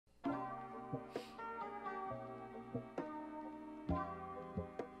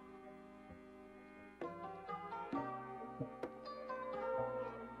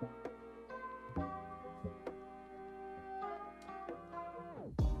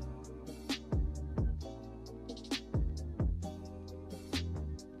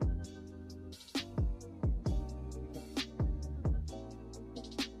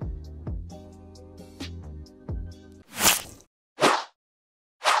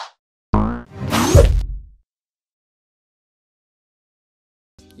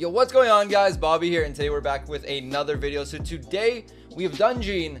Yo, what's going on, guys? Bobby here, and today we're back with another video. So today we have done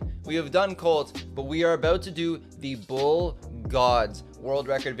Gene, we have done Colt, but we are about to do the Bull Gods world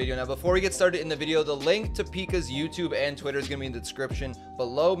record video. Now, before we get started in the video, the link to Pika's YouTube and Twitter is gonna be in the description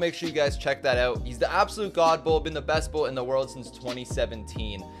below. Make sure you guys check that out. He's the absolute god bull, been the best bull in the world since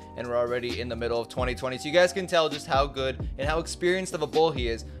 2017, and we're already in the middle of 2020, so you guys can tell just how good and how experienced of a bull he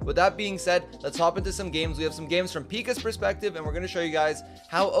is. With that being said, let's hop into some games. We have some games from Pika's perspective, and we're going to show you guys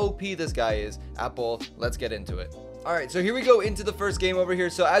how OP this guy is at bull. Let's get into it. All right, so here we go into the first game over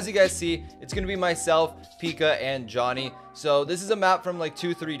here. So as you guys see, it's going to be myself, Pika, and Johnny. So this is a map from like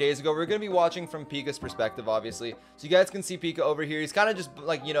 2-3 days ago. We're going to be watching from Pika's perspective, obviously. So you guys can see Pika over here. He's kind of just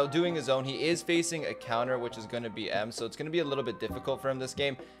like, you know, doing his own. He is facing a counter, which is going to be M. So it's going to be a little bit difficult for him this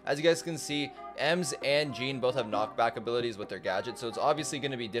game. As you guys can see, Ems and Gene both have knockback abilities with their gadgets. So it's obviously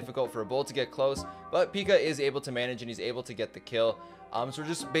going to be difficult for a bull to get close. But Pika is able to manage, and he's able to get the kill. So we're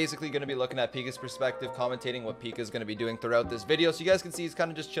just basically going to be looking at Pika's perspective, commentating what Pika is going to be doing throughout this video. So you guys can see he's kind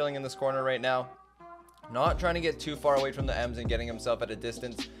of just chilling in this corner right now, not trying to get too far away from the M's and getting himself at a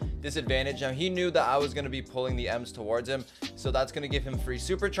disadvantage. Now, he knew that I was going to be pulling the M's towards him, so that's going to give him free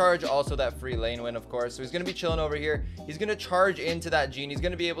supercharge, also that free lane win, of course. So he's going to be chilling over here. He's going to charge into that Gene. He's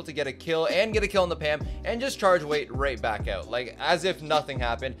going to be able to get a kill and get a kill on the Pam and just charge weight right back out, like as if nothing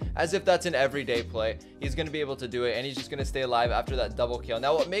happened, as if that's an everyday play. He's going to be able to do it, and he's just going to stay alive after that double kill.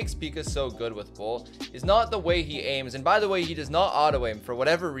 Now, what makes Pika so good with bull is not the way he aims, and by the way, he does not auto aim. For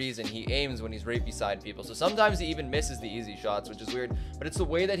whatever reason, he aims when he's right beside people, so sometimes he even misses the easy shots, which is weird, but it's the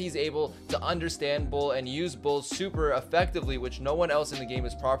way that he's able to understand bull and use bull super effectively, which no one else in the game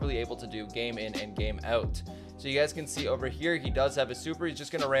is properly able to do game in and game out. So you guys can see over here, he does have a super. He's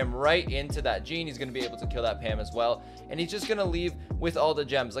just going to ram right into that Gene. He's going to be able to kill that Pam as well, and he's just going to leave with all the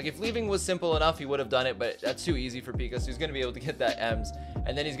gems. Like, if leaving was simple enough, he would have done it, but that's too easy for Pika, so he's going to be able to get that M's,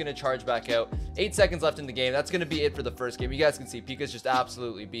 and then he's going to charge back out. 8 seconds left in the game. That's going to be it for the first game. You guys can see Pika's just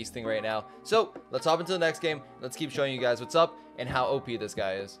absolutely beasting right now. So let's hop into the next game. Let's keep showing you guys what's up and how OP this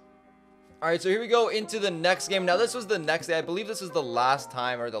guy is. All right, so here we go into the next game. Now, this was the next day. I believe this is the last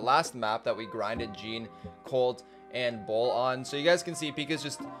time, or the last map that we grinded Gene, Colt, and Bull on. So you guys can see Pika's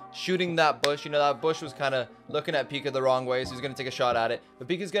just shooting that bush. You know, that bush was kind of looking at Pika the wrong way, so he's going to take a shot at it. But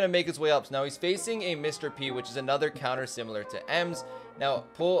Pika's going to make his way up. So now he's facing a Mr. P, which is another counter similar to M's. Now,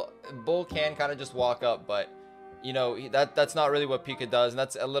 Bull can kind of just walk up, but you know, that's not really what Pika does, and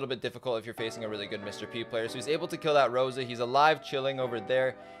that's a little bit difficult if you're facing a really good Mr. P player. So he's able to kill that Rosa. He's alive, chilling over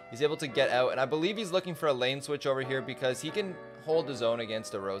there. He's able to get out, and I believe he's looking for a lane switch over here because he can hold his own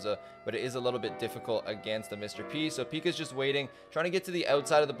against a Rosa, but it is a little bit difficult against the Mr. P. So Pika's just waiting, trying to get to the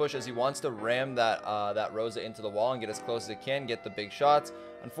outside of the bush as he wants to ram that Rosa into the wall and get as close as he can, get the big shots.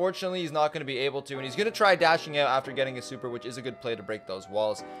 Unfortunately, he's not going to be able to, and he's going to try dashing out after getting a super, which is a good play to break those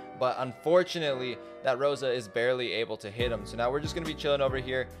walls. But unfortunately, that Rosa is barely able to hit him. So now we're just going to be chilling over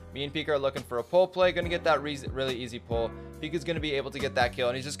here. Me and Pika are looking for a pull play, going to get that really easy pull. Pika's going to be able to get that kill,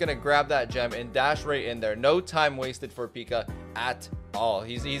 and he's just going to grab that gem and dash right in there. No time wasted for Pika at all.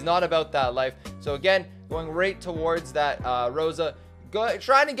 He's not about that life. So again, going right towards that Rosa,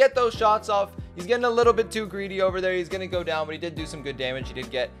 trying to get those shots off. He's getting a little bit too greedy over there. He's going to go down, but he did do some good damage. He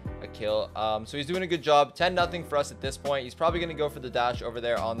did get a kill. So he's doing a good job. 10-0 for us at this point. He's probably going to go for the dash over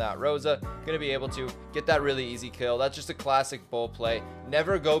there on that Rosa. Going to be able to get that really easy kill. That's just a classic bull play.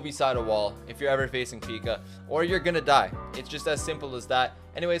 Never go beside a wall if you're ever facing Pika, or you're going to die. It's just as simple as that.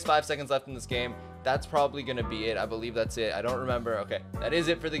 Anyways, 5 seconds left in this game. That's probably going to be it. I believe that's it. I don't remember. Okay, that is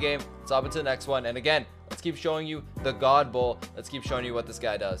it for the game. Let's hop into the next one. And again, let's keep showing you the God Bull. Let's keep showing you what this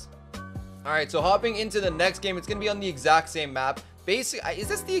guy does. All right, so hopping into the next game, it's going to be on the exact same map. Basically, is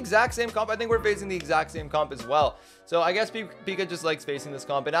this the exact same comp? I think we're facing the exact same comp as well. So I guess Pika just likes facing this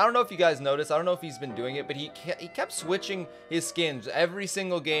comp. And I don't know if you guys noticed. I don't know if he's been doing it, but he kept switching his skins every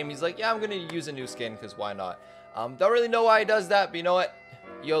single game. He's like, yeah, I'm going to use a new skin because why not? Don't really know why he does that, but you know what?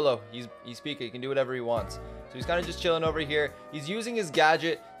 YOLO. He's Pika. He can do whatever he wants. So he's kind of just chilling over here. He's using his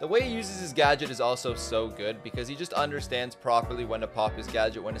gadget. The way he uses his gadget is also so good because he just understands properly when to pop his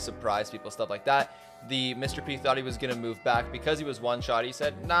gadget, when to surprise people, stuff like that. The Mr. P thought he was going to move back because he was one shot. He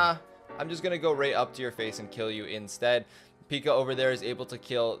said, nah, I'm just going to go right up to your face and kill you instead. Pika over there is able to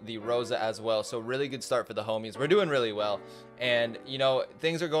kill the Rosa as well. So really good start for the homies. We're doing really well. And, you know,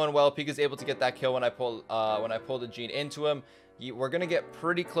 things are going well. Pika's able to get that kill when I pull the Gene into him. We're going to get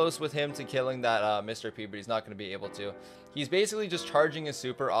pretty close with him to killing that Mr. P, but he's not going to be able to. He's basically just charging his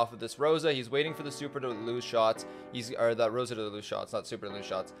super off of this Rosa. He's waiting for the super to lose shots. Or that Rosa to lose shots, not super to lose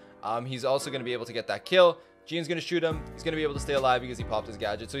shots. He's also going to be able to get that kill. Gene's going to shoot him. He's going to be able to stay alive because he popped his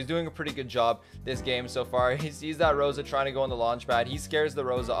gadget. So he's doing a pretty good job this game so far. He sees that Rosa trying to go on the launch pad. He scares the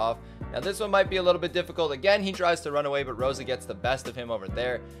Rosa off. Now this one might be a little bit difficult. Again, he tries to run away, but Rosa gets the best of him over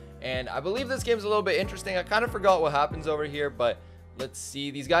there. And I believe this game's a little bit interesting. I kind of forgot what happens over here, but let's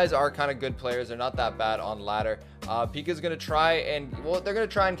see. These guys are kind of good players. They're not that bad on ladder. Pika's going to try and, well, they're going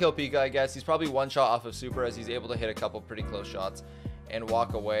to try and kill Pika, I guess. He's probably one shot off of super as he's able to hit a couple pretty close shots and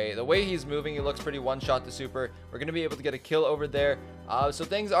walk away. The way he's moving, he looks pretty one shot to super. We're going to be able to get a kill over there. So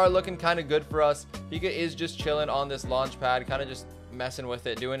things are looking kind of good for us. Pika is just chilling on this launch pad, kind of just messing with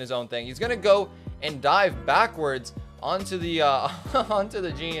it, doing his own thing. He's going to go and dive backwards onto the onto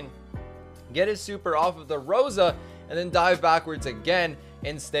the Gene, get his super off of the Rosa, and then dive backwards again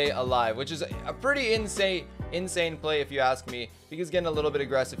and stay alive, which is a pretty insane play if you ask me. Pika's getting a little bit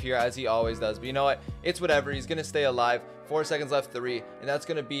aggressive here as he always does, but you know what, it's whatever. He's gonna stay alive. 4 seconds left, 3, and that's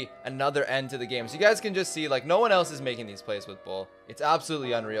gonna be another end to the game. So you guys can just see, like, no one else is making these plays with Bull. It's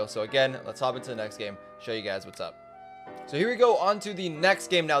absolutely unreal. So again, let's hop into the next game, show you guys what's up. So here we go on to the next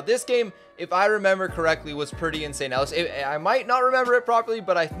game. Now this game, if I remember correctly, was pretty insane. Now I might not remember it properly,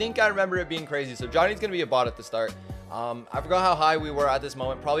 but I think I remember it being crazy. So Johnny's gonna be a bot at the start. I forgot how high we were at this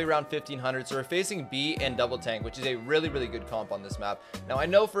moment, probably around 1500. So we're facing B and Double Tank, which is a really good comp on this map. Now I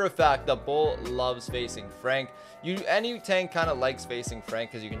know for a fact that Bull loves facing Frank. Any tank kind of likes facing Frank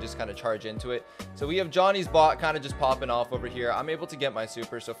because you can just kind of charge into it. So we have Johnny's bot kind of just popping off over here. I'm able to get my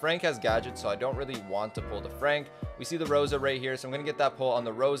super. So Frank has gadgets, so I don't really want to pull the Frank. We see the Rosa right here, so I'm going to get that pull on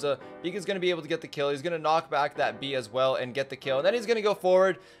the Rosa. Pika's going to be able to get the kill. He's going to knock back that B as well and get the kill. And then he's going to go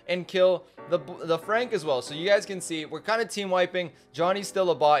forward and kill the Frank as well. So you guys can see we're kind of team wiping. Johnny's still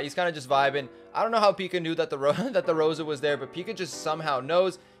a bot. He's kind of just vibing. I don't know how Pika knew that the Rosa was there, but Pika just somehow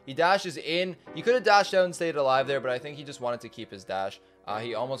knows. He dashes in. He could have dashed out and stayed alive there, but I think he just wanted to keep his dash.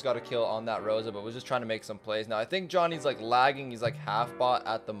 He almost got a kill on that Rosa, but was just trying to make some plays. Now I think Johnny's like lagging. He's like half bot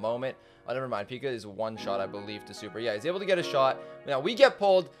at the moment. Oh, never mind. Pika is one shot, I believe, to super. Yeah, he's able to get a shot. Now we get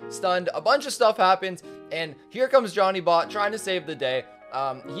pulled, stunned. A bunch of stuff happens, and here comes Johnny bot trying to save the day.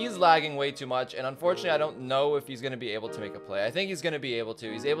 He's lagging way too much, and unfortunately I don't know if he's going to be able to make a play. I think he's going to be able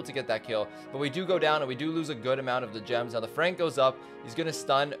to. He's able to get that kill, but we do go down and we do lose a good amount of the gems. Now the Frank goes up. He's going to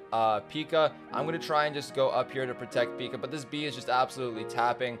stun Pika. I'm going to try and just go up here to protect Pika, but this B is just absolutely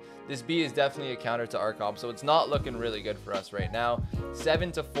tapping. This B is definitely a counter to our comp, so it's not looking really good for us right now.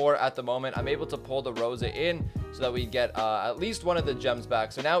 7-4 at the moment. I'm able to pull the Rosa in so that we get at least one of the gems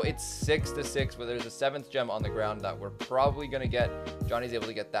back. So now it's 6-6, where there's a 7th gem on the ground that we're probably going to get. Johnny's able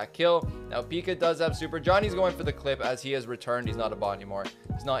to get that kill. Now Pika does have super. Johnny's going for the clip as he has returned. He's not a bot anymore.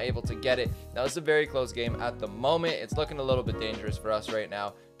 He's not able to get it. Now this is a very close game at the moment. It's looking a little bit dangerous for us right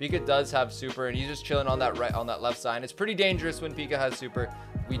now. Pika does have super, and he's just chilling on that left side. It's pretty dangerous when Pika has super.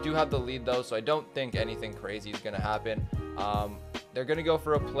 We do have the lead though, so I don't think anything crazy is going to happen. They're going to go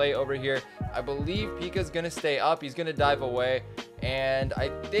for a play over here. I believe Pika's going to stay up. He's going to dive away. And I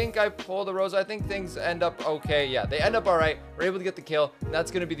think I pull the Rosa. I think things end up okay. Yeah, they end up all right. We're able to get the kill, and that's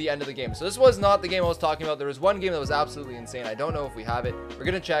going to be the end of the game. So this was not the game I was talking about. There was one game that was absolutely insane. I don't know if we have it. We're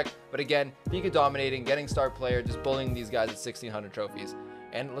going to check. But again, Pika dominating, getting star player, just bullying these guys at 1,600 trophies.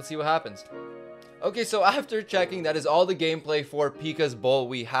 And let's see what happens. Okay, so after checking, that is all the gameplay for Pika's Bull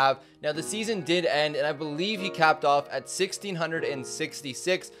we have. Now, the season did end, and I believe he capped off at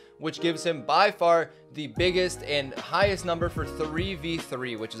 1,666, which gives him by far the biggest and highest number for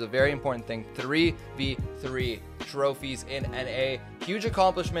 3v3, which is a very important thing. 3v3 trophies in NA. Huge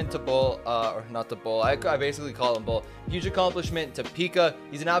accomplishment to Bull, or not to Bull. I basically call him Bull. Huge accomplishment to Pika.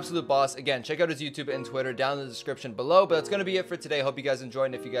 He's an absolute boss. Again, check out his YouTube and Twitter down in the description below. But that's going to be it for today. Hope you guys enjoyed.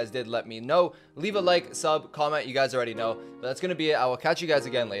 And if you guys did, let me know. Leave a like, sub, comment. You guys already know. But that's going to be it. I will catch you guys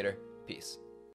again later. Peace.